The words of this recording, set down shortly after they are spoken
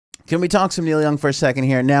Can we talk some Neil Young for a second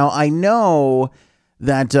here? Now, I know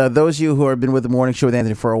that those of you who have been with the Morning Show with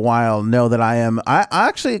Anthony for a while know that I'm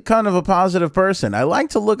actually kind of a positive person. I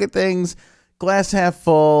like to look at things glass half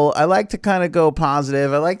full. I like to kind of go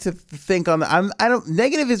positive. I like to think on the.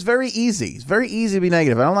 Negative is very easy. It's very easy to be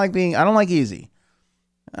negative. I don't like easy.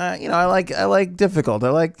 I like difficult.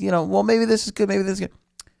 I like, well, maybe this is good. Maybe this is good.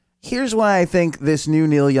 Here's why I think this new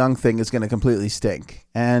Neil Young thing is going to completely stink.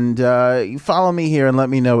 And you follow me here and let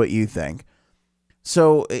me know what you think.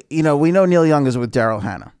 So, we know Neil Young is with Daryl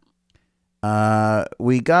Hannah.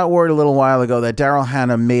 We got word a little while ago that Daryl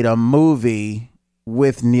Hannah made a movie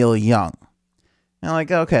with Neil Young. And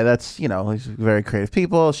like, okay, that's, he's very creative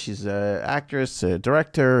people. She's an actress, a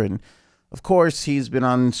director, and of course he's been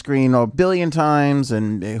on screen a billion times,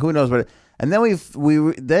 and who knows what. And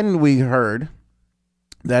then we heard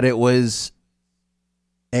that it was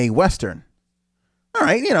a Western. All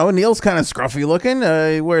right, Neil's kind of scruffy looking.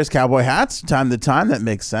 He wears cowboy hats from time to time. That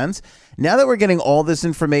makes sense. Now that we're getting all this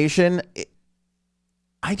information,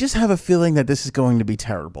 I just have a feeling that this is going to be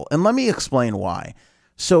terrible. And let me explain why.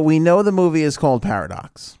 So we know the movie is called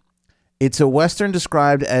Paradox. It's a Western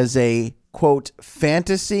described as a, quote,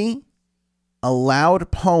 fantasy, a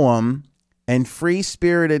loud poem, and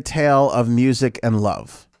free-spirited tale of music and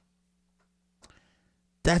love.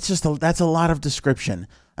 That's a lot of description.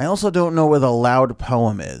 I also don't know where the loud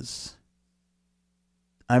poem is.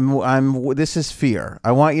 This is fear.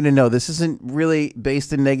 I want you to know this isn't really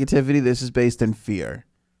based in negativity. This is based in fear,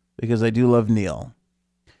 because I do love Neil.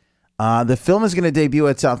 The film is going to debut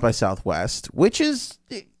at South by Southwest, which is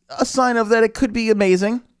a sign of that it could be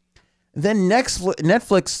amazing. Then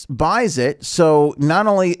Netflix buys it, so not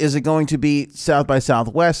only is it going to be South by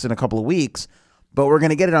Southwest in a couple of weeks, but we're going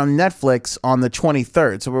to get it on Netflix on the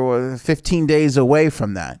 23rd, so we're 15 days away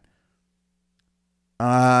from that.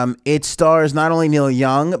 It stars not only Neil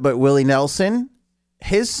Young, but Willie Nelson,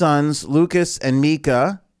 his sons, Lucas and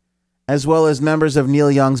Mika, as well as members of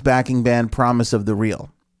Neil Young's backing band, Promise of the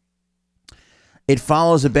Real. It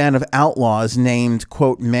follows a band of outlaws named,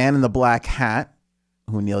 quote, Man in the Black Hat,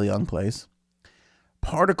 who Neil Young plays,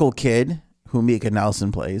 Particle Kid, who Mika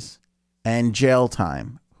Nelson plays, and Jail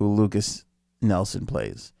Time, who Lucas Nelson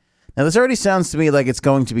plays. Now, this already sounds to me like it's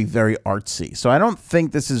going to be very artsy, so I don't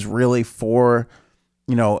think this is really for,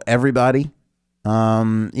 everybody,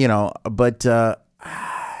 but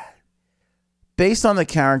based on the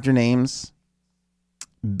character names,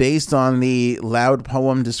 based on the loud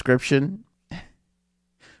poem description,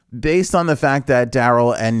 based on the fact that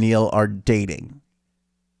Daryl and Neil are dating.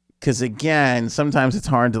 Because again, sometimes it's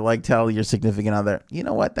hard to tell your significant other, you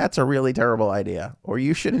know what, that's a really terrible idea, or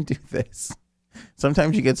you shouldn't do this.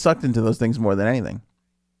 Sometimes you get sucked into those things more than anything.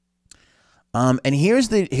 And here's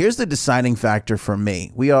the deciding factor for me.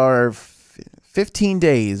 We are 15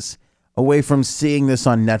 days away from seeing this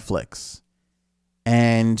on Netflix,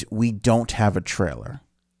 and we don't have a trailer.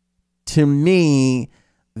 To me,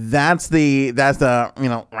 that's the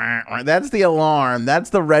alarm. That's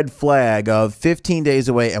the red flag of 15 days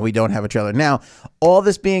away and we don't have a trailer. Now, all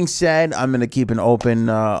this being said, I'm going to keep an open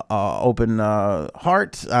heart.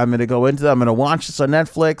 I'm going to go into that. I'm going to watch this on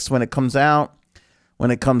Netflix when it comes out,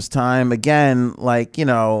 when it comes time. Again,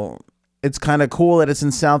 it's kind of cool that it's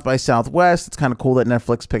in South by Southwest. It's kind of cool that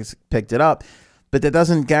Netflix picked it up, but that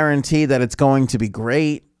doesn't guarantee that it's going to be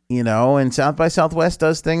great. And South by Southwest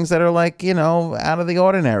does things that are out of the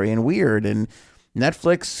ordinary and weird. And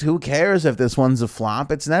Netflix, who cares if this one's a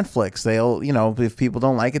flop? It's Netflix. They'll, if people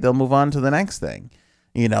don't like it, they'll move on to the next thing.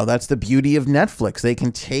 That's the beauty of Netflix. They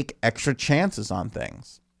can take extra chances on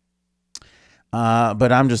things.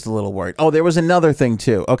 But I'm just a little worried. Oh, there was another thing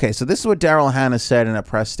too. Okay, so this is what Daryl Hannah said in a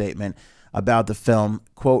press statement about the film.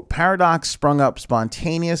 Quote, Paradox sprung up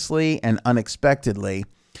spontaneously and unexpectedly,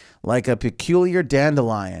 like a peculiar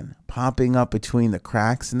dandelion popping up between the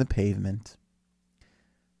cracks in the pavement.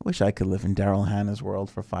 I wish I could live in Daryl Hannah's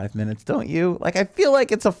world for 5 minutes, don't you? I feel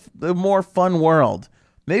like it's a more fun world.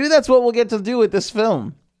 Maybe that's what we'll get to do with this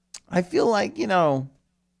film. I feel like, Daryl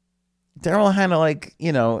Hannah, I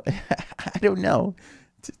don't know.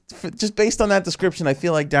 Just based on that description, I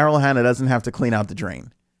feel like Daryl Hannah doesn't have to clean out the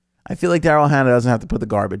drain. I feel like Daryl Hannah doesn't have to put the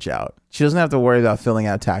garbage out. She doesn't have to worry about filling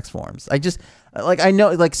out tax forms. I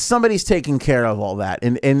know somebody's taking care of all that.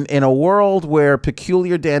 In a world where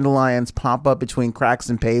peculiar dandelions pop up between cracks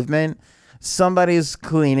and pavement, somebody's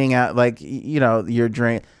cleaning out your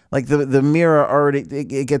drain. The mirror already,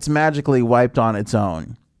 it gets magically wiped on its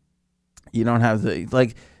own. You don't have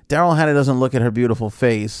Daryl Hannah doesn't look at her beautiful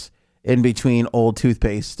face in between old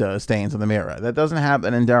toothpaste stains in the mirror. That doesn't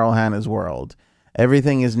happen in Daryl Hannah's world.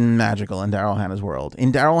 Everything is magical in Daryl Hannah's world.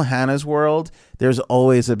 In Daryl Hannah's world, there's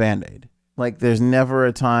always a Band-Aid. Like, there's never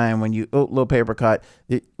a time when you, little paper cut.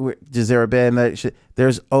 Is there a Band-Aid?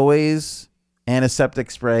 There's always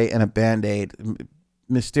antiseptic spray and a Band-Aid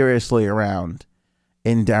mysteriously around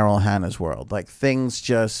in Daryl Hannah's world. Like, things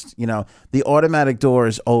just, the automatic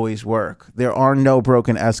doors always work. There are no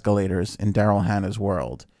broken escalators in Daryl Hannah's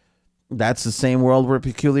world. That's the same world where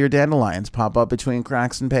peculiar dandelions pop up between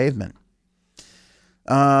cracks in pavement.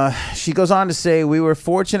 She goes on to say, we were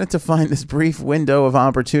fortunate to find this brief window of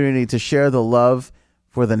opportunity to share the love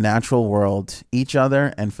for the natural world, each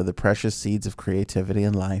other, and for the precious seeds of creativity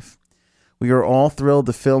in life. We are all thrilled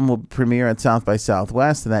the film will premiere at South by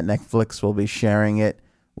Southwest and that Netflix will be sharing it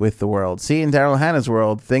with the world. See, in Daryl Hannah's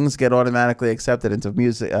world, things get automatically accepted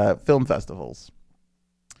into film festivals.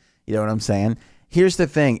 You know what I'm saying? Here's the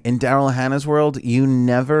thing. In Daryl Hannah's world, you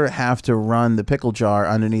never have to run the pickle jar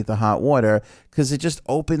underneath the hot water because it just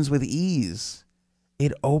opens with ease.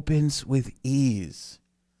 It opens with ease.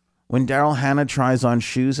 When Daryl Hannah tries on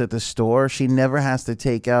shoes at the store, she never has to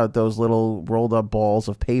take out those little rolled up balls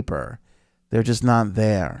of paper. They're just not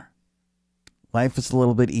there. Life is a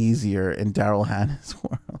little bit easier in Daryl Hannah's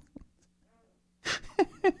world.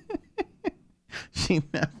 She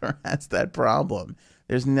never has that problem.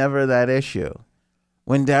 There's never that issue.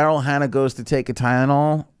 When Daryl Hannah goes to take a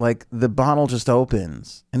Tylenol, like, the bottle just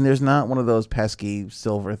opens. And there's not one of those pesky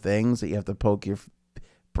silver things that you have to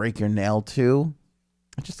break your nail to.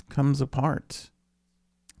 It just comes apart.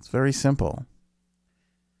 It's very simple.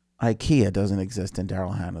 IKEA doesn't exist in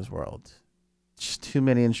Daryl Hannah's world. Just too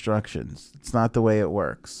many instructions. It's not the way it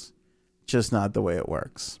works. Just not the way it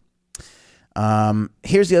works.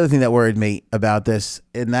 Here's the other thing that worried me about this,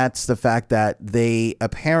 and that's the fact that they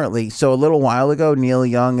apparently, so a little while ago, Neil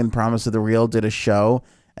Young and Promise of the Real did a show,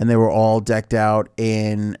 and they were all decked out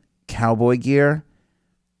in cowboy gear,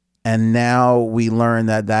 and now we learn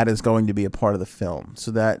that that is going to be a part of the film.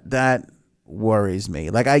 So that worries me.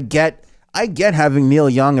 Like, I get having Neil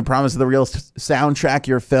Young and Promise of the Real soundtrack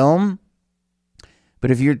your film,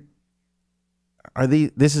 but if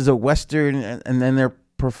this is a Western, and then they're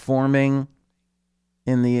performing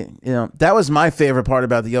in the, that was my favorite part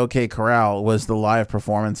about the OK Corral, was the live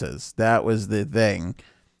performances. That was the thing.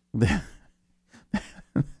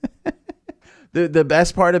 The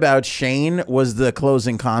best part about Shane was the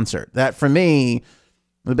closing concert. That, for me,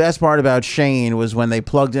 the best part about Shane was when they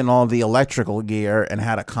plugged in all the electrical gear and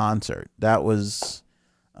had a concert. That was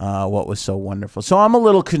what was so wonderful. So I'm a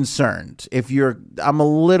little concerned. I'm a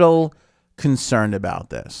little concerned about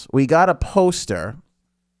this. We got a poster,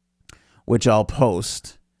 which I'll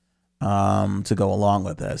post to go along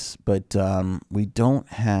with this, but we don't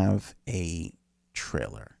have a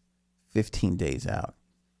trailer. 15 days out.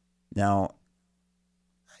 Now,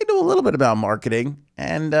 I know a little bit about marketing,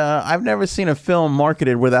 and I've never seen a film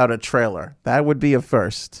marketed without a trailer. That would be a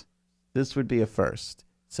first. This would be a first.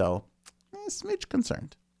 So, a smidge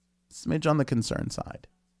concerned. Smidge on the concern side.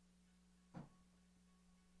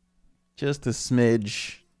 Just a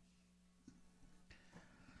smidge.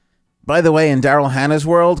 By the way, in Daryl Hannah's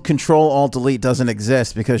world, Control-Alt-Delete doesn't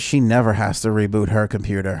exist because she never has to reboot her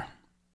computer.